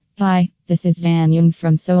Hi, this is Dan Young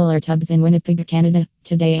from Solar Tubs in Winnipeg, Canada.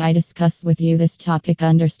 Today I discuss with you this topic: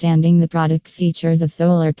 understanding the product features of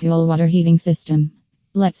solar pool water heating system.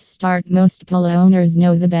 Let's start. Most pool owners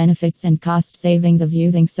know the benefits and cost savings of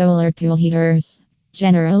using solar pool heaters.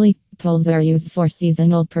 Generally, pools are used for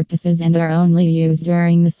seasonal purposes and are only used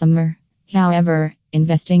during the summer. However,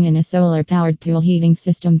 investing in a solar powered pool heating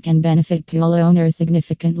system can benefit pool owners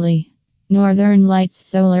significantly. Northern Lights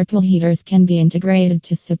solar pool heaters can be integrated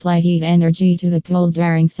to supply heat energy to the pool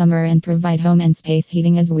during summer and provide home and space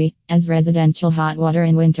heating as well as residential hot water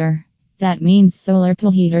in winter. That means solar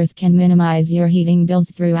pool heaters can minimize your heating bills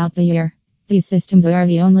throughout the year. These systems are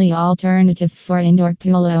the only alternative for indoor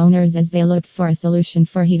pool owners as they look for a solution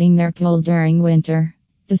for heating their pool during winter.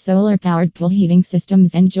 The solar-powered pool heating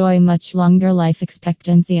systems enjoy much longer life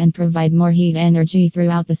expectancy and provide more heat energy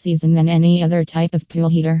throughout the season than any other type of pool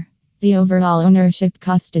heater. The overall ownership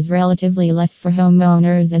cost is relatively less for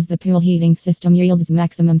homeowners as the pool heating system yields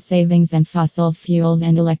maximum savings than fossil fuels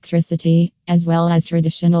and electricity, as well as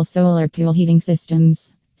traditional solar pool heating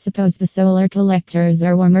systems. Suppose the solar collectors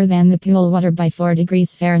are warmer than the pool water by 4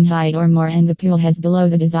 degrees Fahrenheit or more and the pool has below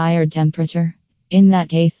the desired temperature. In that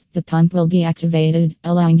case, the pump will be activated,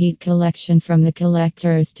 allowing heat collection from the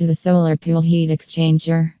collectors to the solar pool heat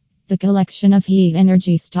exchanger. The collection of heat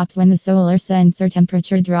energy stops when the solar sensor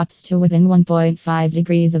temperature drops to within 1.5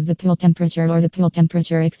 degrees of the pool temperature or the pool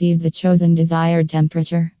temperature exceeds the chosen desired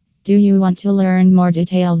temperature. Do you want to learn more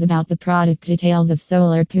details about the product details of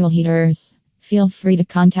solar pool heaters? Feel free to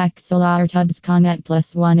contact Solar Tubs at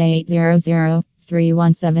 +1 800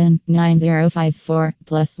 317 9054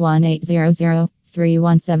 +1 800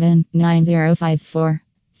 317 9054.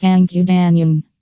 Thank you, Dan Young.